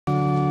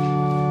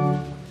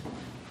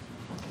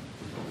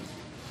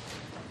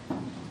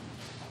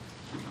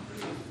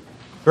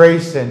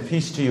Grace and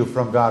peace to you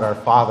from God our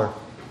Father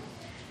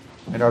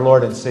and our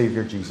Lord and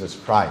Savior Jesus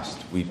Christ,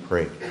 we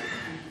pray.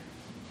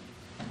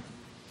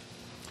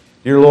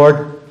 Dear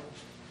Lord,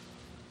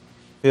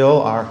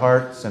 fill our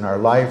hearts and our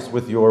lives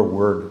with your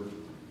word.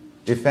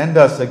 Defend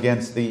us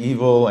against the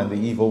evil and the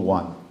evil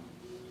one.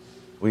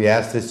 We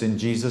ask this in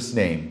Jesus'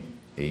 name.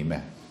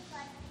 Amen.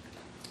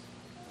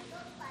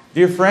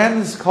 Dear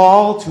friends,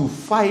 call to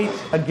fight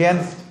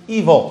against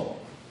evil.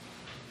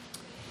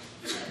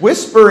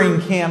 Whispering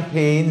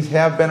campaigns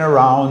have been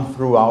around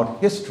throughout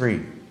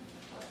history.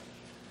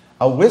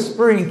 A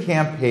whispering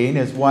campaign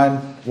is when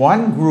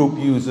one group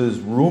uses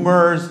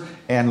rumors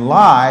and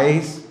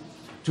lies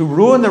to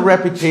ruin the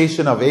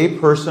reputation of a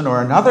person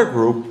or another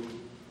group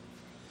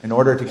in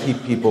order to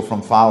keep people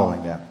from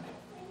following them.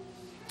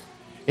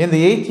 In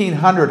the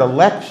 1800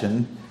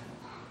 election,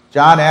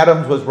 John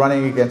Adams was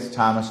running against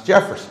Thomas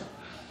Jefferson.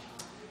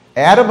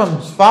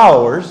 Adams'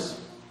 followers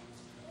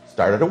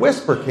started a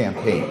whisper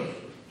campaign.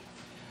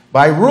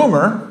 By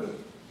rumor,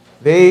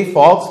 they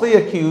falsely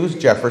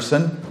accused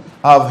Jefferson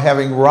of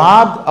having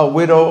robbed a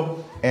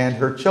widow and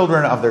her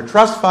children of their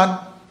trust fund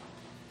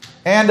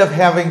and of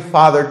having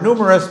fathered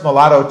numerous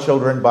mulatto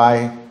children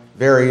by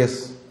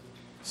various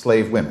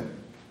slave women.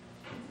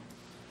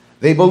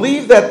 They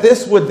believed that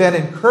this would then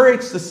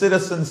discourage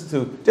citizens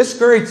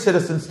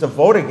to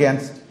vote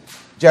against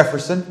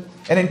Jefferson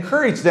and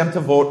encourage them to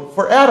vote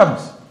for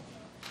Adams.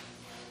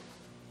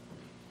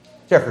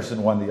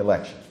 Jefferson won the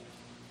election.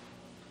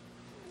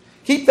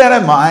 Keep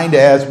that in mind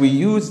as we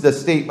use the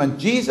statement,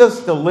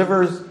 Jesus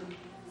delivers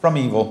from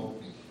evil.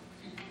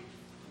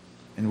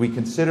 And we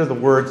consider the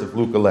words of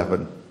Luke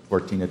 11,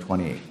 14 to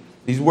 28.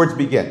 These words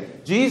begin.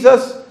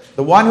 Jesus,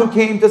 the one who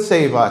came to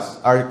save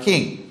us, our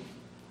King,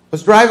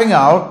 was driving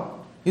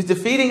out. He's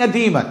defeating a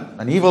demon,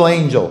 an evil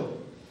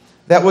angel,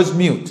 that was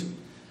mute.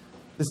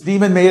 This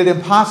demon made it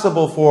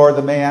impossible for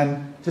the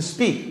man to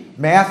speak.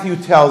 Matthew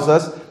tells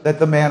us that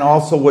the man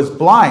also was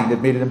blind.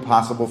 It made it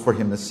impossible for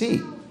him to see.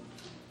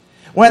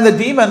 When the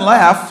demon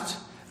left,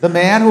 the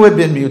man who had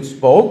been mute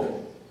spoke,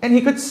 and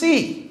he could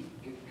see.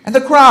 And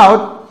the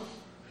crowd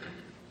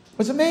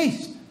was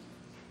amazed.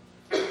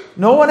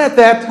 No one at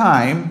that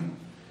time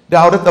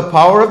doubted the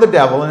power of the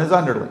devil and his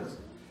underlings.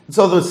 And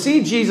so to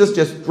see Jesus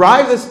just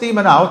drive this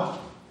demon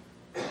out,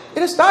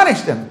 it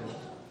astonished them.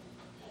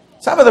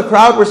 Some of the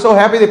crowd were so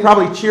happy they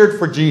probably cheered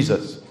for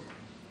Jesus.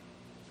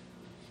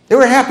 They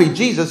were happy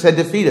Jesus had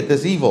defeated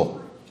this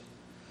evil.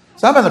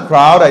 Some in the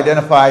crowd,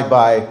 identified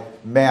by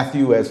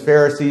Matthew as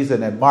Pharisees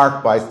and then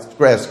Mark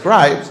as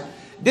scribes,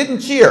 didn't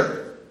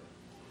cheer,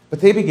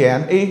 but they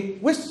began a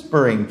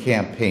whispering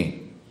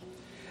campaign.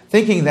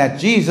 Thinking that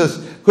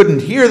Jesus couldn't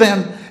hear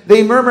them,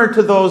 they murmured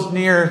to those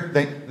near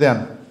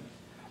them,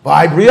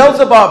 "By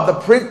Beelzebub,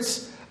 the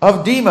prince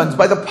of demons,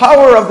 by the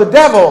power of the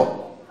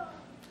devil,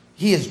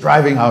 he is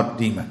driving out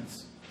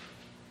demons."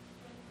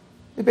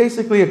 They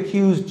basically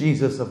accused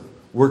Jesus of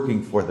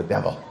working for the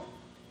devil.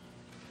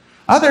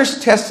 Others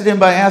tested him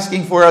by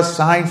asking for a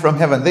sign from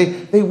heaven.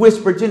 They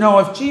whispered,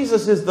 if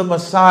Jesus is the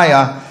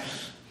Messiah,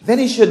 then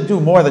he should do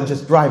more than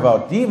just drive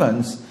out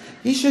demons.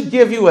 He should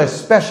give you a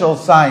special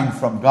sign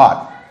from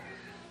God.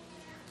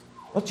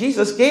 Well,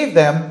 Jesus gave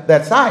them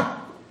that sign.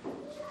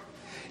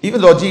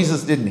 Even though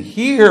Jesus didn't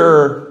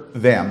hear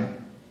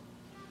them,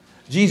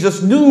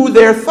 Jesus knew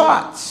their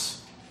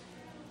thoughts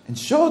and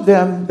showed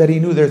them that he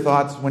knew their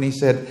thoughts when he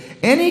said,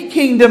 "Any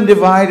kingdom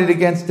divided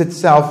against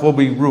itself will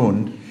be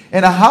ruined,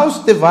 and a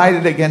house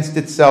divided against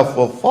itself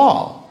will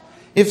fall.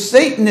 If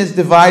Satan is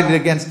divided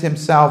against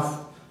himself,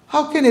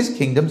 how can his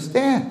kingdom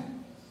stand?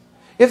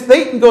 If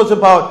Satan goes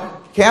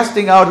about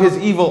casting out his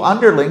evil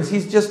underlings,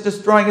 he's just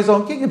destroying his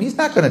own kingdom. He's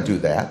not going to do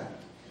that.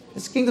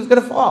 His kingdom's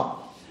going to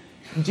fall."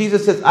 And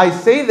Jesus says, "I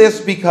say this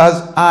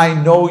because I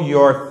know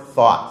your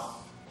thoughts.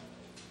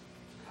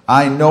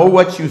 I know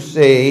what you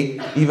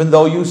say, even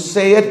though you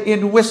say it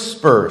in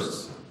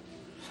whispers.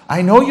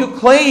 I know you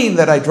claim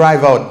that I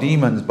drive out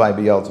demons by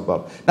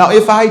Beelzebub. Now,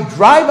 if I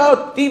drive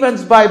out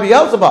demons by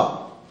Beelzebub,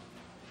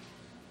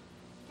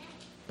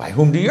 by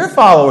whom do your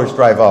followers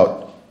drive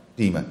out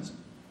demons?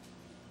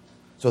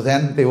 So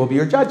then they will be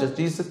your judges."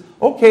 Jesus says,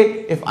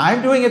 "Okay, if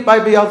I'm doing it by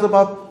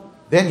Beelzebub,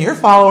 then your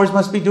followers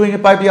must be doing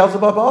it by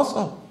Beelzebub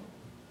also.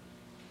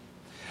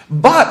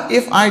 But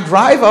if I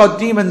drive out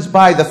demons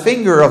by the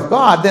finger of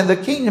God, then the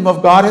kingdom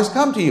of God has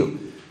come to you."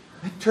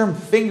 That term,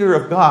 finger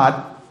of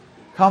God,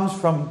 comes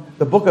from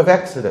the book of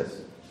Exodus.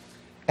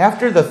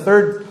 After the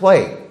third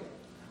plague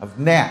of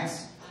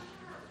gnats,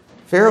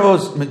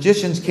 Pharaoh's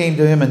magicians came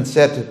to him and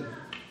said,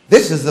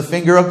 "This is the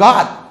finger of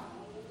God."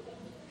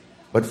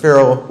 But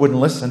Pharaoh wouldn't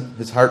listen.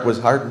 His heart was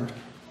hardened.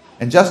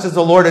 And just as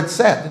the Lord had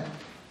said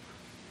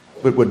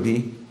it would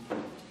be.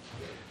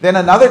 Then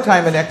another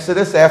time in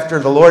Exodus, after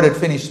the Lord had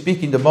finished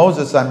speaking to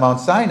Moses on Mount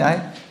Sinai,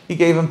 he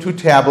gave him 2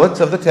 tablets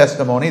of the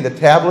testimony, the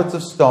tablets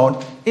of stone,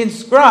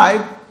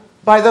 inscribed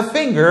by the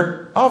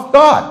finger of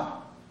God.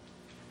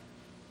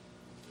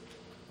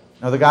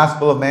 Now, the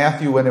Gospel of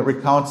Matthew, when it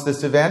recounts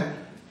this event,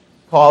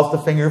 calls the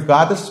finger of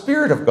God the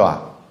Spirit of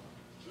God.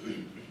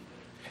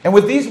 And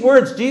with these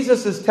words,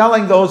 Jesus is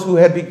telling those who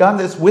had begun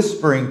this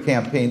whispering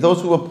campaign,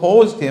 those who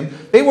opposed him,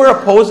 they were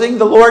opposing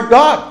the Lord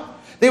God.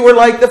 They were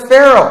like the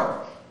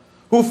Pharaoh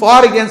who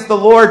fought against the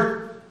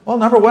Lord. Well,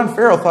 number one,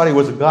 Pharaoh thought he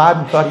was a god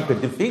and thought he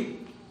could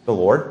defeat the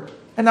Lord.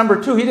 And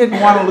number two, he didn't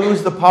want to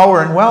lose the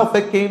power and wealth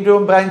that came to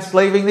him by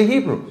enslaving the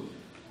Hebrews.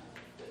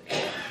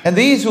 And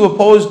these who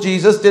opposed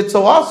Jesus did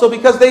so also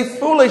because they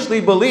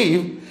foolishly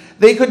believed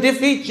they could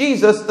defeat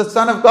Jesus, the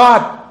Son of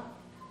God.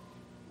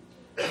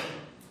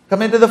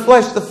 Come into the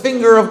flesh, the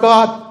finger of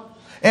God,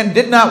 and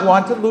did not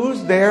want to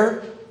lose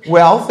their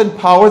wealth and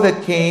power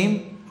that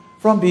came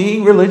from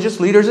being religious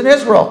leaders in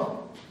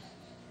Israel.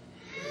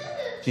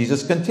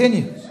 Jesus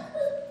continues.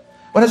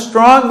 When a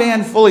strong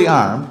man fully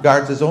armed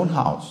guards his own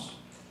house,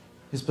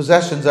 his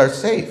possessions are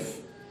safe.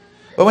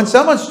 But when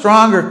someone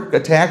stronger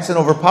attacks and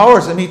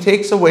overpowers him, he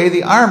takes away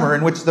the armor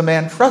in which the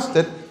man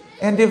trusted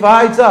and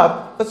divides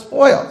up the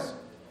spoils.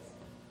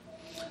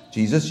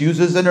 Jesus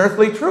uses an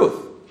earthly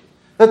truth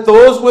that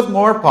those with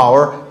more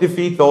power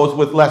defeat those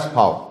with less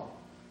power.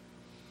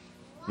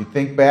 You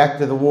think back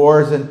to the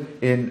wars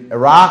in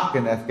Iraq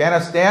and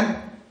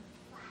Afghanistan.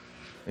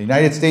 The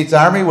United States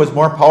Army was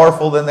more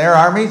powerful than their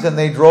armies, and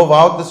they drove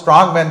out the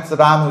strongmen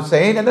Saddam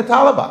Hussein and the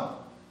Taliban.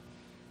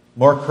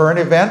 More current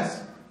events.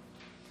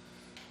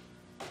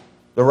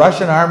 The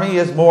Russian army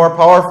is more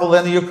powerful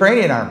than the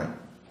Ukrainian army.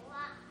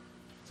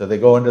 So they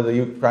go into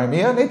the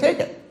Crimea and they take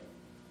it.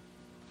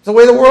 It's the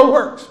way the world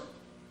works.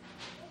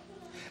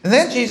 And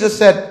then Jesus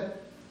said,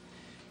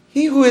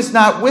 "He who is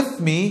not with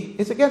me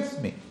is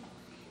against me.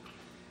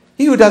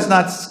 He who does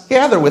not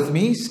gather with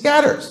me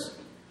scatters."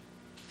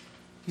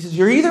 He says,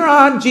 you're either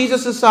on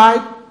Jesus'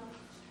 side,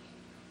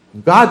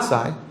 God's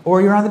side,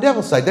 or you're on the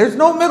devil's side. There's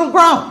no middle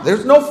ground.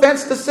 There's no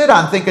fence to sit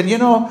on thinking,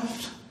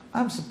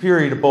 I'm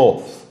superior to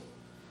both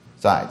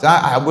sides.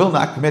 I will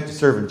not commit to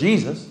serving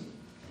Jesus,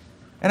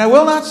 and I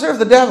will not serve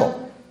the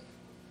devil.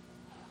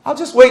 I'll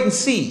just wait and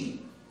see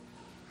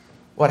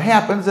what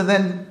happens and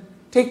then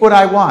take what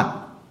I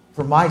want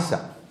for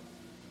myself.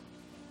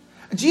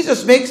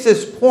 Jesus makes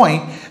this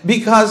point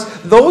because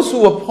those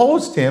who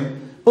opposed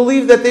him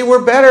believed that they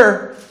were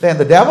better than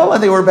the devil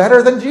and they were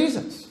better than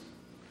Jesus.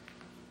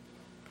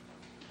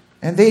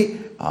 And they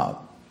opposed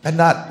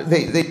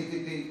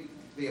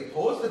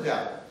the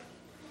devil,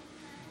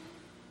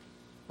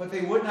 but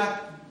they would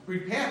not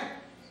repent.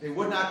 They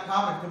would not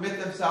come and commit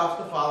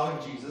themselves to following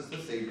Jesus,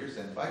 the Savior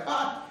sent by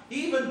God,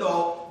 even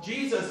though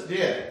Jesus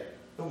did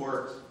the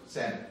works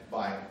sent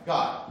by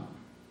God.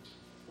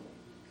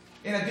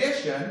 In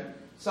addition,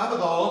 some of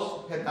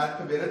those had not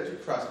committed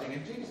to trusting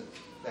in Jesus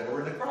that were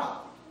in the crowd.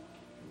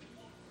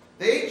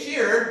 They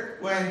cheered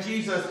when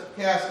Jesus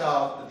cast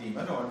out the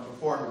demon or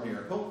performed a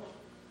miracle,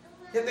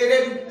 yet they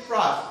didn't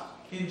trust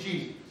in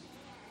Jesus.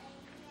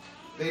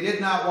 They did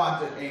not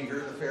want to anger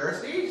the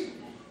Pharisees.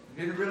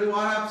 They didn't really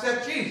want to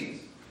upset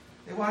Jesus.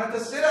 They wanted to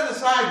sit on the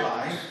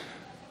sidelines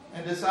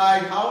and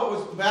decide how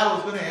the battle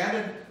was going to end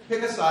and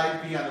pick a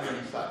side, be on the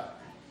winning side.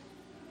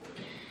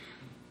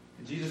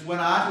 And Jesus went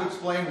on to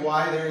explain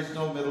why there is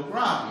no middle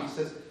ground. He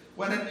says,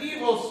 when an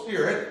evil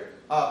spirit,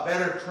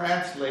 better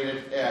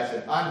translated as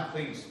an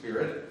unclean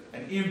spirit,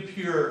 an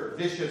impure,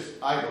 vicious,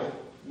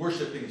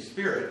 idol-worshipping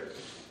spirit,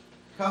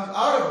 comes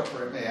out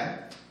of a man,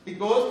 it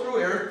goes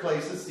through arid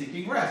places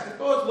seeking rest. It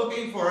goes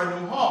looking for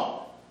a new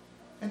home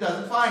and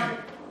doesn't find it.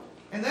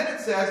 And then it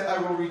says, I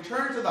will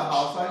return to the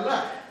house I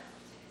left.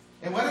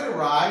 And when it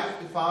arrives,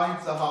 it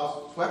finds the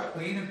house swept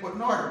clean and put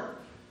in order.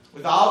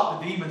 Without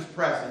the demons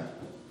present,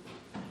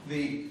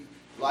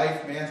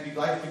 man's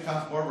life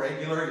becomes more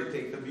regular. You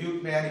take the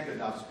mute man, he could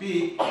now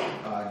speak,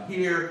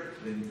 hear,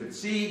 then you could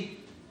see.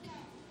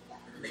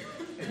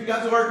 It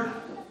becomes organized.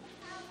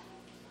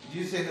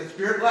 Jesus said the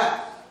spirit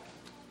left.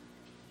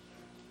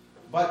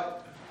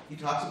 But he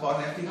talks about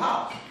an empty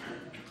house,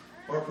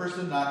 or a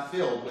person not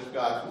filled with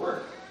God's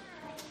word.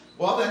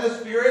 Well, then the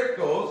spirit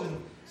goes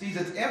and sees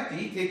it's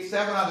empty, takes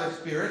 7 other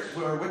spirits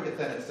who are wicked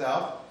than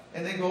itself,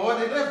 and they go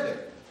and they live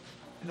there.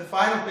 And the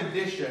final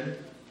condition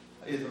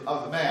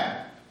of the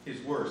man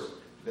is worse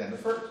than the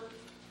first.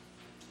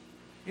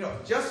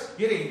 Just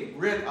getting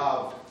rid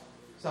of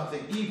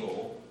something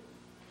evil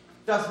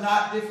does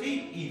not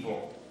defeat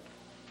evil.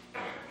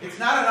 It's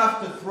not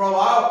enough to throw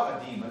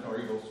out a demon or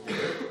evil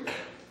spirit.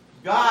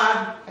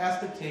 God has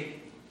to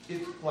take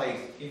its place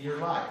in your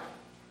life.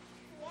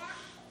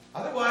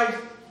 Otherwise,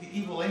 the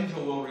evil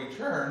angel will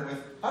return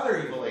with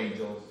other evil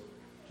angels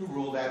to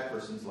rule that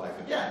person's life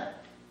again.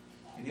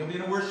 And he'll be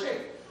in a worse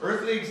shape.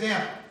 Earthly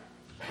example.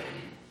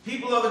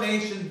 People of a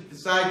nation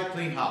decide to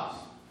clean house.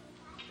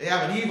 They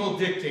have an evil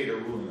dictator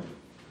ruling them.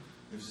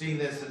 We've seen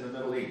this in the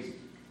Middle East.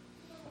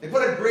 They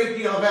put a great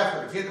deal of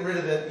effort getting rid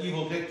of that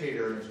evil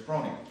dictator and his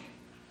cronies.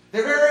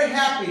 They're very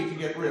happy to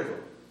get rid of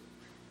him.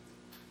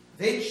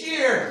 They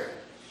cheer.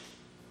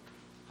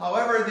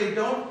 However, they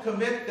don't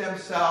commit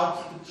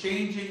themselves to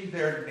changing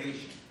their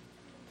nation.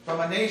 From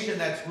a nation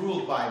that's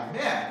ruled by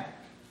men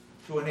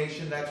to a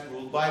nation that's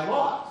ruled by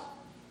laws.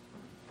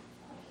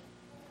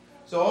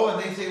 So,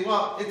 and they say,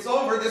 well, it's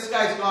over, this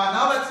guy's gone,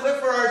 now let's live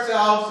for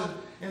ourselves.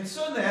 And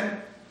soon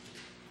then,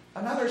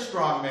 another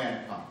strong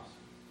man comes.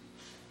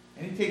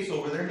 And he takes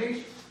over their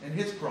nation and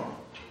his throne.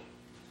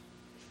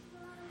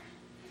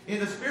 In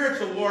the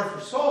spiritual war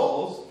for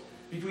souls,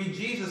 between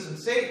Jesus and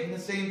Satan, the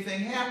same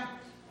thing happens.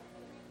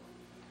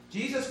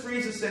 Jesus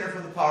frees the sinner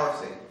from the power of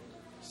Satan.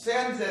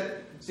 Sends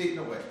that Satan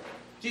away.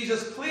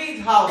 Jesus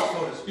cleans house,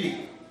 so to speak.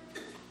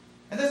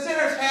 And the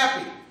sinner's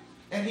happy.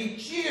 And he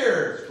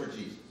cheers for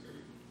Jesus.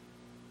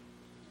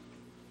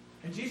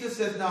 And Jesus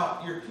says,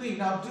 now, you're clean.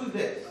 Now do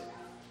this.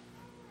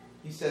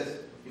 He says,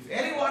 if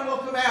anyone will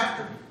come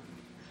after me,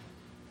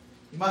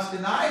 he must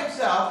deny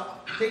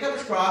himself, take up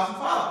his cross, and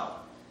follow.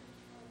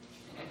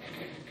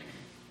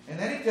 And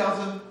then he tells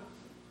him,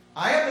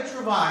 I am the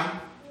true vine,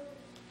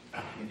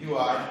 and you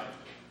are,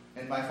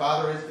 and my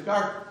Father is the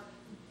gardener.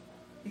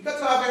 He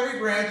cuts off every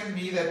branch in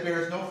me that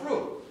bears no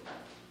fruit,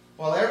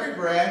 while every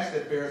branch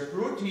that bears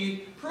fruit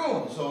he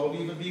prunes, so it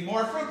will even be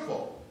more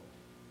fruitful.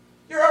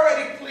 You're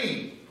already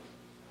clean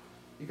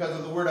because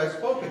of the word I've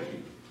spoken to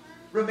you.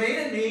 Remain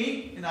in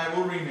me, and I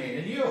will remain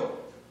in you.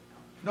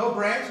 No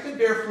branch can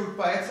bear fruit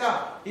by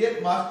itself.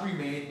 It must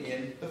remain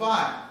in the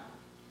vine.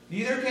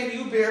 Neither can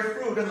you bear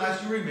fruit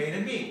unless you remain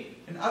in me.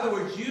 In other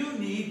words, you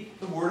need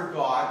the Word of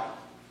God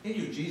in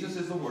you. Jesus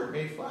is the Word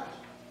made flesh.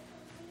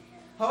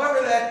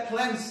 However, that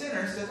cleansed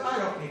sinner says, I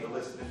don't need to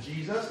listen to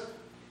Jesus.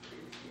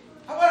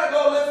 I want to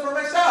go live for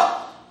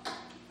myself.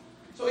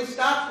 So he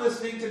stops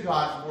listening to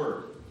God's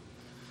Word.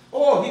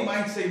 Oh, he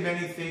might say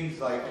many things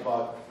like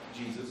about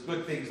Jesus,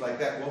 good things like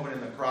that woman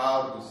in the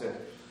crowd who said,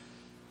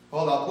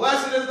 hold on,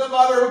 blessed is the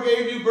mother who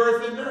gave you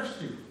birth and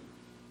nursed you.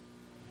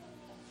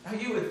 Now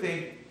you would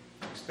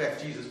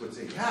expect Jesus would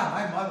say, yeah,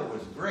 my mother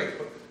was great.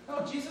 But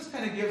no, Jesus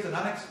kind of gives an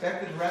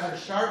unexpected, rather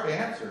sharp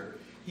answer.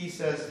 He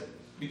says,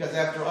 because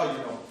after all,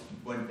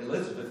 when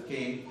Elizabeth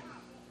came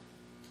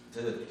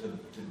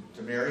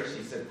to Mary,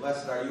 she said,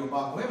 blessed are you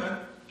among women.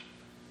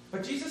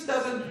 But Jesus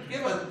does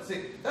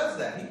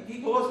that. He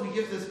goes and he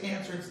gives this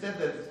answer instead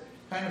that's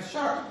kind of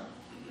sharp.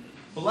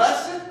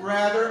 Blessed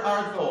rather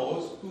are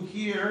those who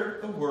hear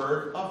the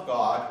word of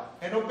God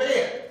and obey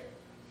it.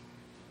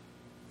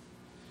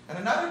 At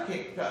another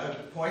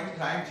point in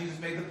time, Jesus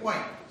made the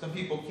point. Some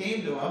people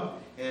came to him,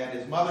 and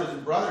his mothers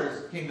and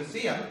brothers came to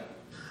see him,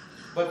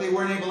 but they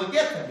weren't able to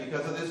get him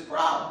because of this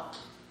crowd.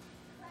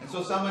 And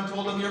so someone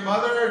told him, your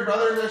mother and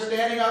brothers are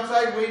standing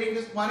outside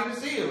waiting, wanting to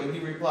see you. And he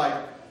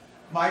replied,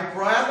 my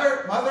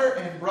mother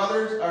and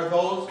brothers are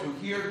those who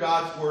hear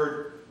God's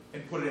word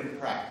and put it into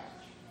practice.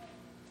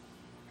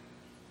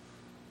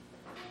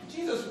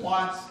 Jesus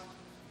wants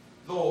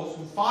those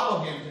who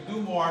follow him to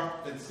do more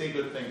than say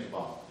good things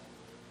about him.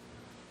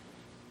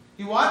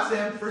 He wants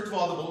them, first of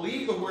all, to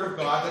believe the word of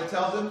God that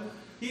tells them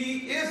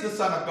he is the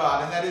Son of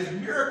God and that his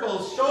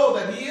miracles show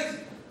that he is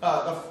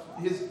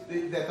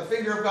that the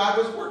finger of God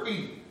was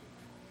working.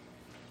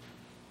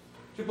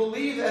 To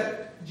believe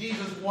that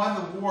Jesus won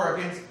the war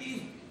against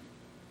evil.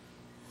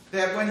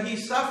 That when he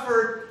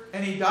suffered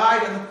and he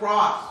died on the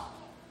cross,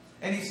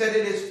 and he said,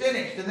 it is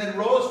finished, and then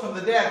rose from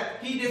the dead,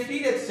 he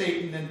defeated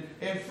Satan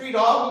and freed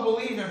all who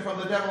believe him from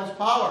the devil's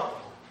power.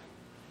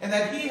 And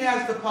that he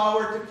has the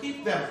power to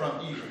keep them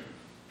from evil.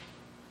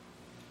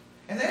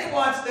 And then he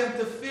wants them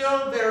to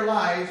fill their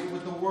lives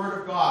with the Word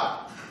of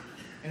God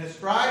and to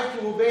strive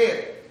to obey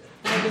it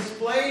by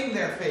displaying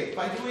their faith,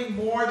 by doing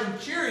more than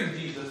cheering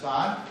Jesus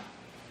on,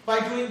 by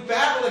doing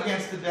battle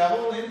against the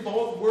devil in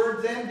both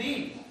words and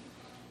deeds.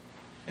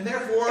 And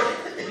therefore,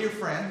 dear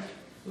friend,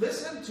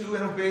 listen to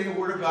and obey the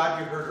word of God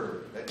you heard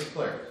earlier that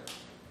declares,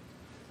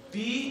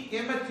 be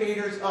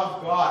imitators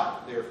of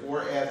God,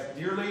 therefore, as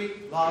dearly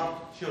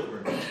loved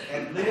children,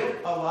 and live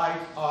a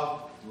life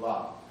of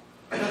love.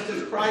 Just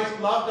as Christ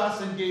loved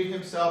us and gave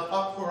himself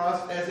up for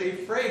us as a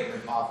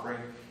fragrant offering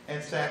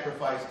and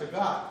sacrifice to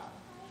God.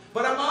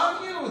 But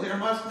among you there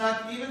must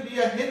not even be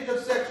a hint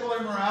of sexual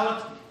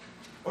immorality,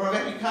 or of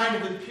any kind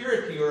of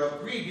impurity or of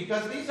greed,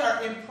 because these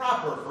are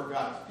improper for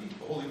God's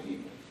people, holy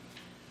people.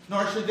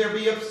 Nor should there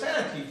be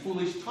obscenity,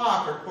 foolish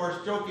talk, or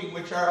coarse joking,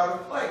 which are out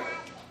of place,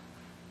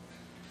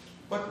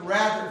 but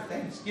rather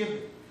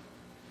thanksgiving.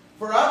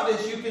 For of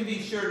this you can be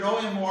sure, no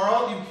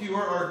immoral,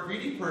 impure, or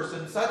greedy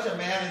person, such a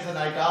man as an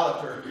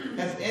idolater,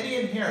 has any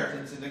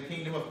inheritance in the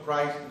kingdom of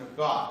Christ and of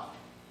God.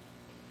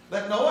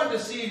 Let no one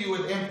deceive you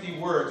with empty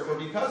words, for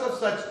because of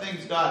such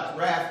things God's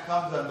wrath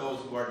comes on those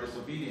who are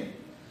disobedient.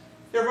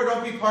 Therefore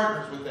don't be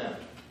partners with them.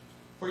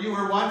 For you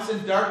were once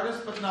in darkness,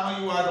 but now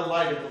you are the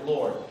light of the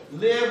Lord.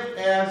 Live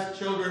as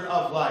children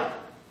of light.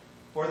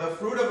 For the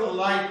fruit of the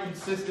light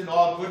consists in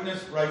all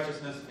goodness,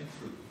 righteousness, and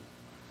truth.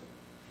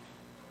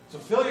 So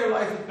fill your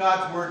life with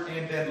God's word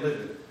and then live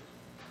it.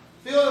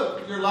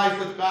 Fill your life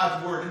with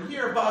God's word. And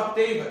hear about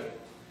David,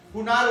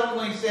 who not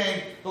only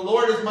saying, the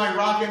Lord is my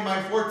rock and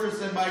my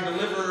fortress and my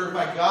deliverer,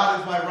 my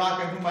God is my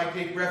rock in whom I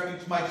take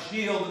refuge, my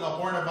shield and the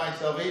horn of my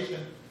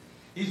salvation.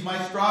 He's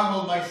my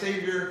stronghold, my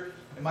Savior,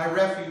 and my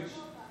refuge.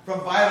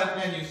 From violent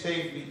men you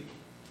saved me.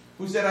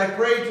 Who said, I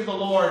prayed to the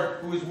Lord,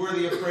 who is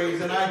worthy of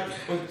praise, and I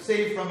was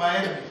saved from my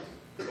enemies.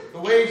 The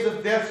waves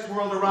of death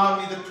swirled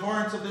around me. The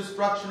torrents of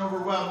destruction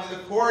overwhelmed me.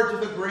 The cords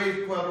of the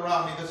grave coiled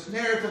around me. The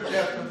snares of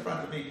death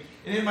confronted me.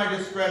 And in my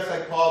distress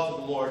I called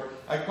to the Lord.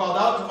 I called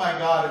out to my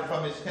God, and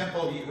from his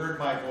temple he heard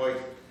my voice.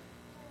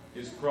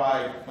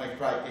 My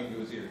cry came to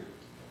his ear.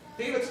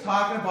 David's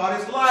talking about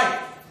his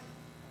life.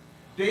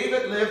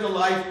 David lived a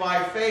life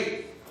by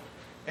faith.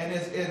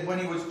 And when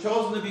he was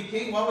chosen to be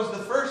king, what was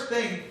the first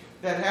thing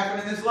that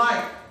happened in his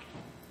life?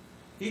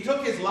 He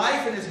took his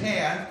life in his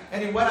hand,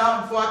 and he went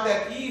out and fought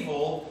that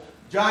evil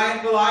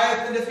giant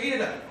Goliath and defeated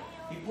him.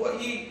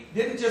 He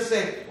didn't just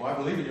say, "Well, I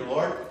believe in you,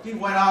 Lord." He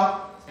went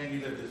out and he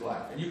lived his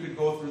life. And you could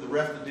go through the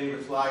rest of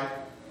David's life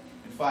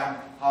and find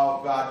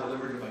how God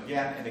delivered him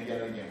again and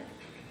again and again.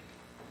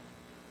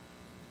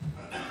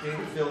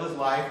 David filled his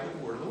life with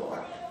the word of the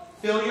Lord.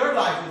 Fill your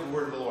life with the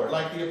word of the Lord,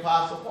 like the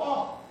Apostle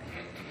Paul,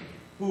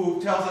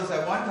 who tells us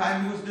at one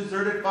time he was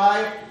deserted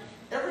by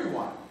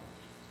everyone.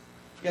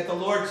 Yet the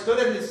Lord stood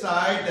at his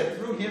side, that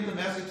through him the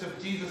message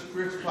of Jesus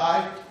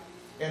crucified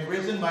and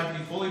risen might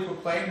be fully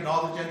proclaimed, and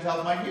all the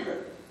Gentiles might hear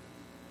it.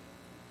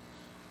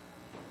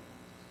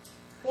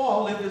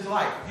 Paul lived his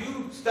life. If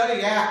you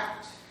study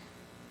Acts,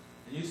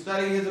 and you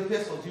study his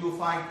epistles, you will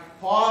find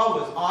Paul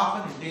was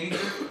often in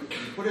danger.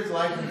 He put his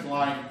life in his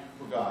line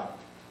for God.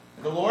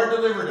 And the Lord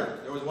delivered him.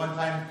 There was one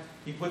time,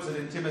 he puts it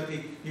in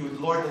Timothy, the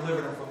Lord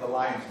delivered him from the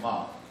lion's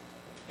mouth.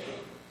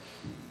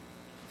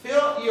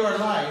 Fill your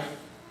life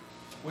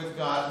with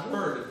God's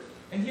word.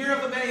 And hear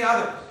of the many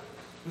others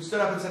who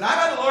stood up and said,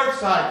 "I'm on the Lord's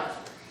side,"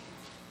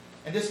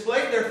 and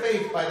displayed their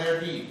faith by their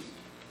deeds.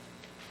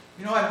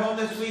 You know, at home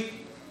this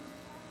week,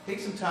 take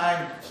some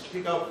time,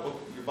 pick out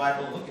your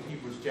Bible and look at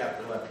Hebrews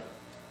chapter 11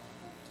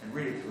 and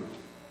read it through.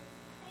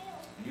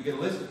 And you get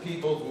a list of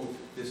people who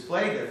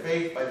displayed their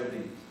faith by their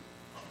deeds.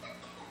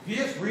 If you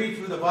just read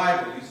through the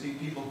Bible, you see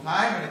people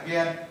time and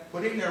again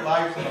putting their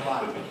lives on the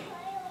line.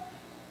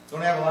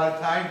 Don't have a lot of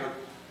time, but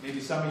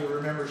maybe some of you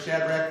remember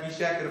Shadrach,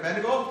 Meshach, and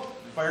Abednego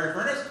in the fiery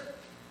furnace.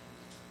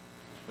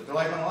 Put their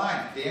life on the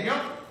line. Daniel,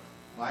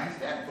 lion's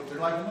den, put their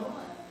life on the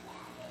line.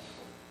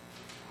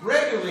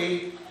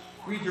 Regularly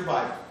read your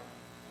Bible.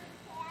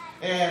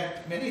 And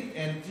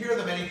here are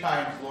the many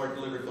times the Lord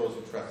delivered those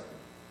who trust him.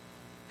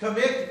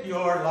 Commit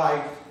your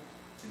life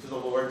into the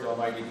Lord's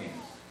almighty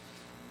hands.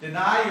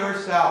 Deny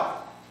yourself.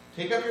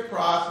 Take up your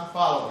cross and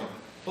follow him.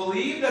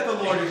 Believe that the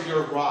Lord is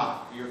your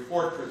rock, your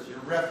fortress, your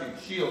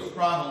refuge, shield,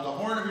 stronghold, the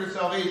horn of your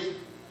salvation.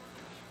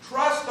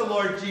 Trust the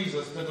Lord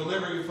Jesus to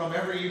deliver you from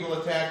every evil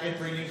attack and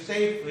bring you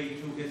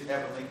safely to his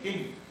heavenly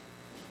kingdom.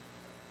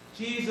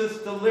 Jesus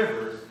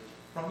delivers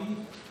from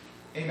evil.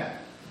 Amen.